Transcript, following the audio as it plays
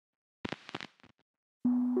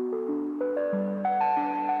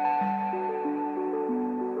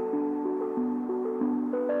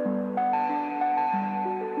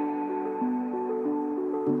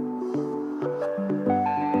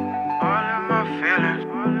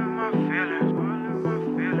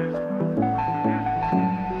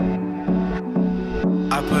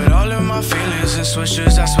I put all of my feelings in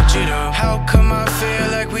switches, I switch it up. How come I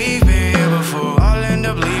feel like we've been here before? I'll end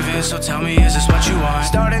up leaving, so tell me, is this what you want?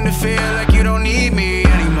 Starting to feel like you don't need me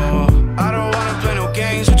anymore. I don't wanna play no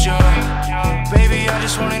games with you, baby, I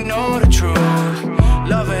just wanna know the truth.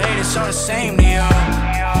 Love or hate, it's all the same to you.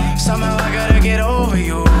 Somehow I gotta get over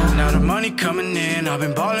you. Now the money coming in, I've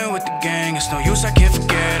been ballin' with the gang. It's no use, I can't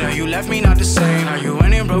forget how you left me not the same. How you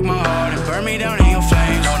went and broke my heart and burned me down in your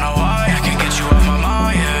flames. Don't know why, I can't get you off my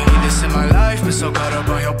mind, yeah. Need this in my life, but so caught up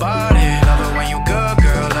on your body. Love it when you good,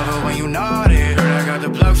 girl, love it when you naughty. Heard I got the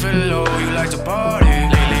plug for the low, you like to party.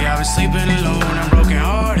 Lately I've been sleeping alone, I'm broken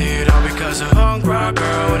hearted. All because of punk rock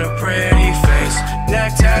girl with a pretty face.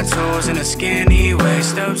 Neck tattoos and a skinny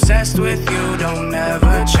waist. Obsessed with you, don't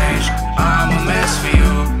ever change. I'm a mess for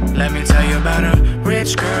you. Let me tell you about a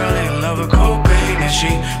rich girl in love with cocaine, and she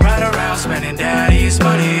ride around spending daddy's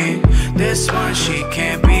money. This one, she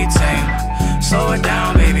can't be tamed. Slow it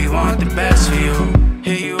down, baby, want the best for you.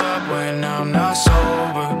 Hit you up when I'm not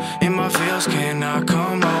sober. In my feels, can I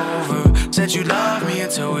come over? Said you love me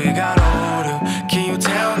until we got older. Can you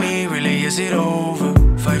tell me, really, is it over?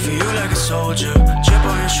 Fight for you like a soldier, chip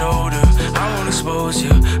on your shoulder. I won't expose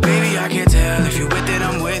you, baby, I can't tell if you with it,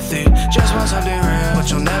 I'm with it. Just want something real, but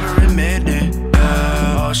you'll never admit it.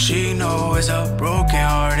 All she know is a broken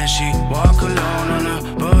heart, and she walk alone on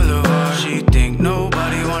the boulevard. She think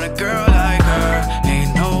nobody want a girl like her.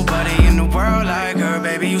 Ain't nobody in the world like her.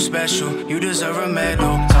 Baby, you special, you deserve a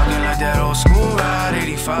medal. Talking like that old school ride,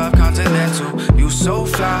 85 Continental. You so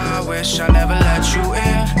fly, I wish I never let you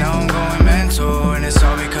in. Now I'm going mental, and it's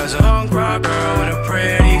all because of punk rock girl with a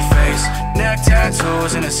pretty face. Neck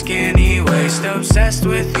tattoos and a skinny waist. Obsessed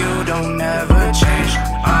with you, don't ever change.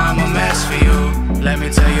 I'm a mess for you. Let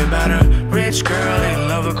me tell you about a rich girl in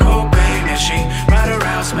love with cocaine, and she ride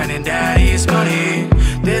around spending daddy's money.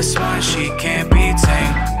 This one, she can't be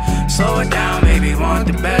tamed. Slow it down, baby, want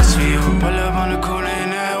the best for you. Pull up on the corner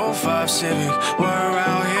in that 05 Civic. We're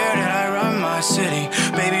around here that I run my city.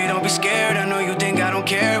 Baby, don't be scared, I know you think I don't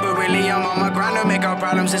care, but really I'm on my grind to make our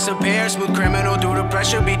problems disappear. Smooth criminal through the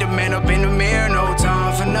pressure, beat the man up in the mirror. No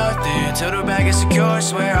time for nothing, till the bag is secure.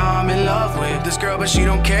 Swear I'm in love with this girl, but she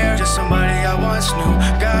don't care. Just somebody I once knew,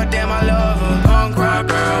 goddamn I love her. Punk rock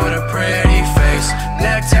girl with a pretty face.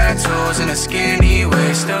 Neck tattoos and a skinny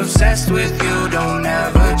waist. Obsessed with you, don't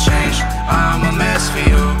ever change. I'm a mess for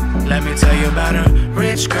you. Let me tell you about a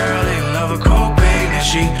rich girl in love with cocaine, and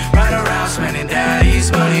she ride around spending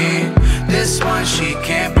daddy's money. This one, she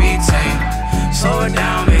can't be tamed. Slow it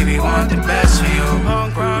down, baby, want the best for you.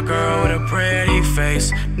 Punk rock girl with a pretty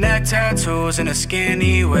face. Neck tattoos and a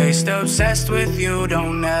skinny waist. Obsessed with you,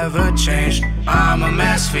 don't ever change. I'm a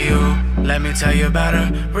mess for you. Let me tell you about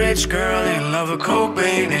a rich girl in love with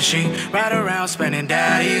cocaine, and she ride around spending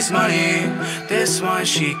daddy's money. This one,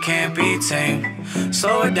 she can't be tamed.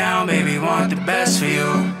 Slow it down, baby, want the best for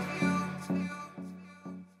you.